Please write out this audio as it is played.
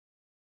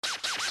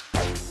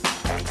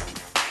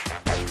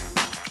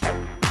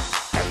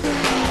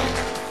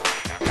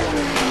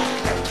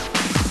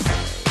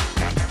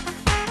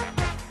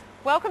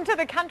Welcome to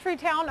the country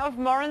town of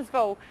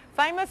Morrinsville,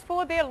 famous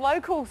for their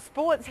local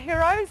sports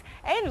heroes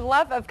and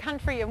love of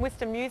country and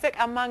western music,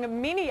 among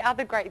many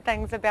other great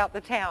things about the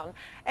town.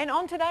 And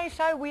on today's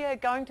show we are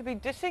going to be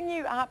dishing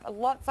you up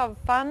lots of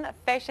fun,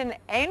 fashion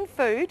and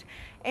food.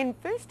 And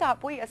first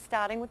up we are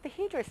starting with the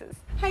hairdressers.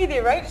 Hey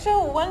there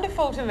Rachel,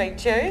 wonderful to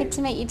meet you. Good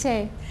to meet you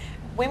too.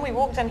 When we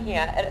walked in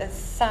here, it is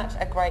such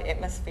a great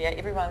atmosphere.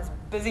 Everyone's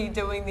busy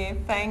doing their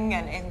thing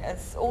and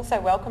it's also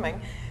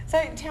welcoming.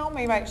 So tell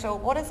me, Rachel,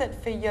 what is it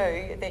for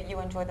you that you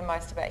enjoy the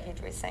most about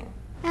hairdressing?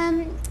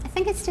 I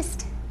think it's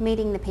just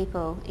meeting the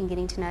people and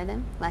getting to know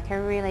them. Like I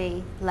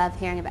really love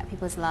hearing about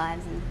people's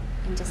lives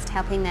and just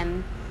helping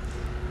them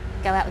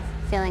go out with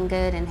feeling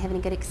good and having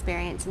a good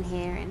experience in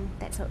here, and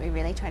that's what we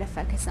really try to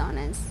focus on,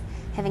 is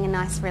having a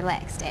nice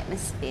relaxed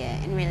atmosphere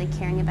and really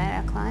caring about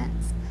our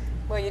clients.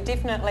 Well, you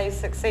definitely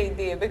succeed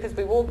there, because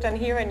we walked in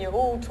here and you're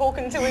all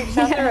talking to each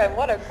other and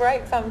what a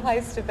great fun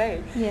place to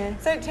be. Yeah.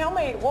 So tell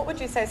me, what would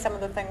you say some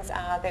of the things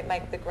are that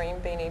make the Green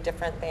Beanie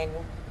different than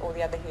all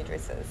the other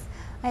hairdressers?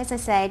 As I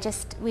say,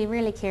 we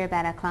really care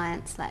about our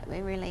clients. Like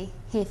we're really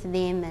here for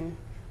them and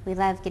we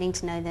love getting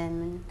to know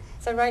them.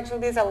 So Rachel,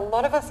 there's a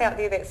lot of us out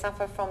there that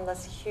suffer from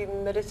this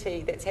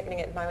humidity that's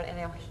happening at the moment and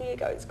our hair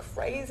goes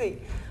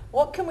crazy.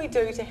 What can we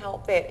do to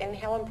help that, and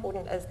how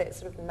important is that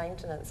sort of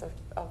maintenance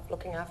of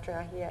looking after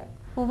our hair?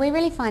 Well, we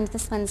really find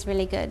this one's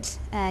really good.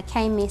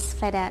 K-Mess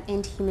Flat Out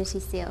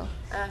Anti-Humidity Seal.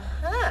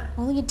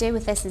 All you do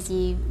with this is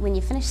when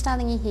you finish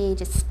styling your hair, you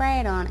just spray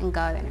it on and go,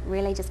 and it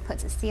really just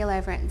puts a seal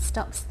over it and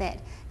stops that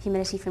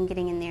humidity from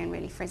getting in there and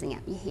really frizzing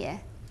up your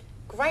hair.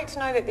 Great to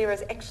know that there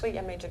is actually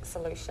a magic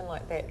solution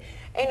like that.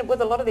 And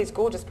with a lot of these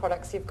gorgeous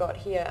products you've got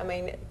here, I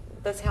mean,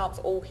 this helps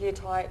all hair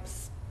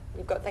types.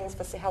 You've got things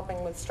for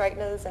helping with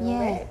straighteners and all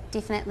that. Yeah,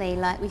 definitely.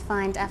 Like we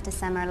find after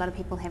summer a lot of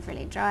people have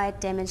really dry,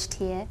 damaged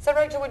hair. So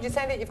Rachel, would you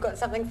say that you've got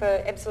something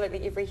for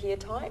absolutely every hair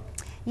type?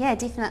 Yeah,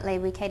 definitely.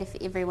 We cater for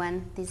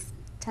everyone. There's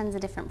tons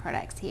of different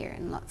products here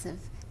and lots of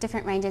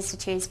different ranges to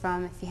choose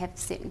from if you have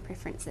certain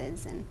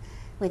preferences, and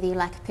whether you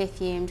like a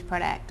perfumed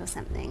product or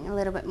something a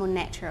little bit more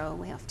natural.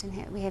 We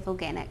have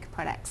organic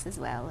products as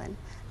well, and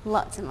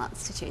lots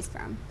to choose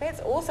from. That's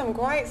awesome,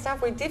 great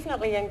stuff. We're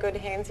definitely in good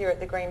hands here at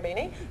the Green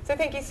Beanie. So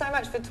thank you so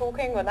much for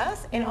talking with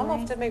us, and I'm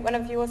off to meet one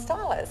of your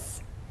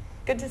stylists.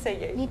 Good to see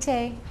you. You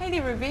too. Hey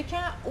there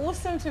Rebecca,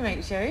 awesome to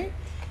meet you.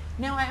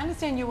 Now I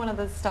understand you're one of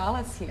the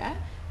stylists here,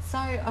 so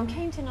I'm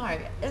keen to know,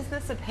 is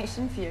this a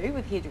passion for you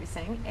with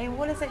hairdressing, and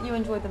what is it you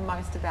enjoy the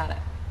most about it?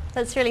 So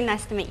it's really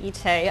nice to meet you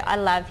too. I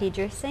love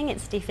hairdressing.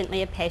 It's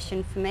definitely a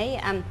passion for me.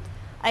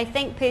 I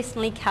think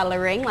personally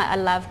colouring, like I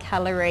love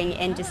colouring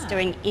and just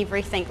doing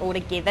everything all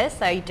together.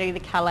 So you do the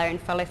colour and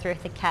follow through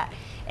with the cut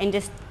and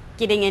just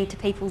getting into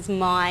people's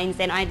minds,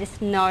 and I just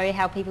know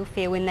how people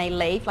feel when they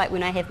leave. Like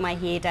when I have my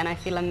hair done I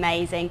feel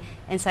amazing,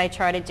 and so I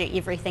try to do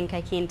everything I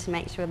can to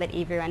make sure that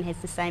everyone has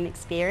the same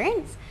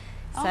experience.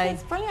 Oh,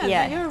 that's brilliant.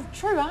 Yeah. You're a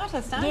true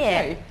artist, aren't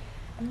you?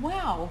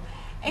 Wow.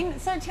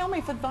 And so tell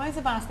me, for those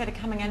of us that are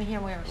coming in here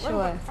and we're a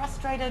little bit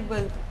frustrated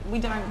with, we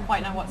don't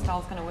quite know what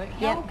style's going to work,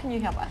 how can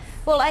you help us?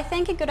 Well, I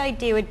think a good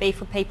idea would be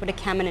for people to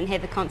come in and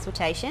have a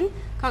consultation.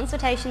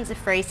 Consultations are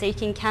free, so you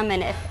can come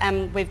in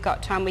if we've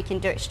got time, we can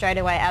do it straight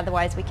away,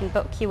 otherwise we can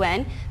book you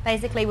in.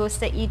 Basically we'll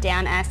sit you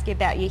down, ask you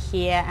about your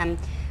hair,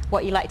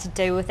 what you like to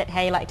do with it,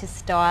 how you like to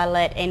style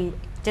it, and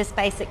just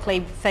basically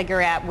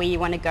figure out where you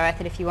want to go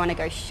with it, if you want to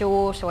go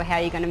short or how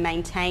you're going to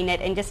maintain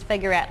it, and just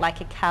figure out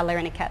like a colour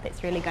and a cut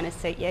that's really going to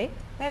suit you.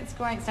 That's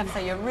great stuff. So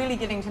you're really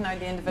getting to know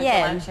the individual,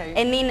 aren't you?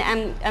 And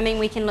then I mean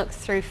we can look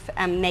through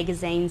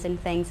magazines and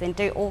things and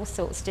do all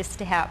sorts just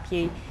to help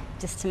you,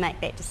 just to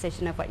make that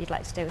decision of what you'd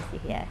like to do with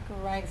your hair.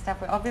 Great stuff.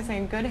 We're obviously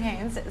in good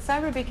hands.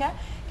 So Rebecca,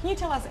 can you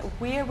tell us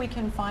where we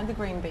can find the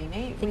Green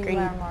Beanie when you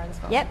are in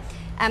Morrinsville? Yep.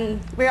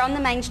 We're on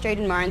the main street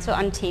in Morrinsville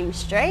on Thames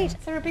Street.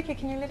 So Rebecca,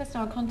 can you let us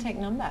know a contact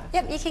number?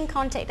 Yep, you can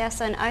contact us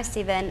on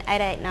 07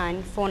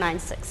 889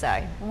 4960.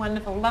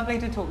 Wonderful. Lovely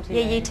to talk to you.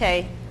 Yeah, you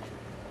too.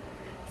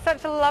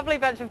 Such a lovely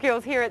bunch of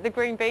girls here at the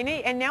Green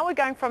Beanie, and now we're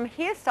going from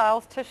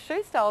hairstyles to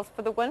shoe styles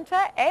for the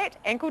winter at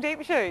Ankle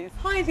Deep Shoes.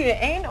 Hi there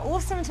Anne,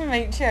 awesome to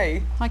meet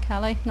you. Hi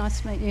Carly, nice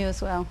to meet you as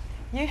well.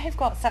 You have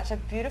got such a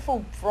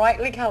beautiful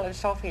brightly coloured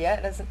shop here.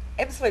 It is an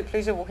absolute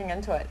pleasure walking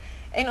into it.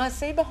 And I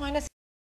see behind us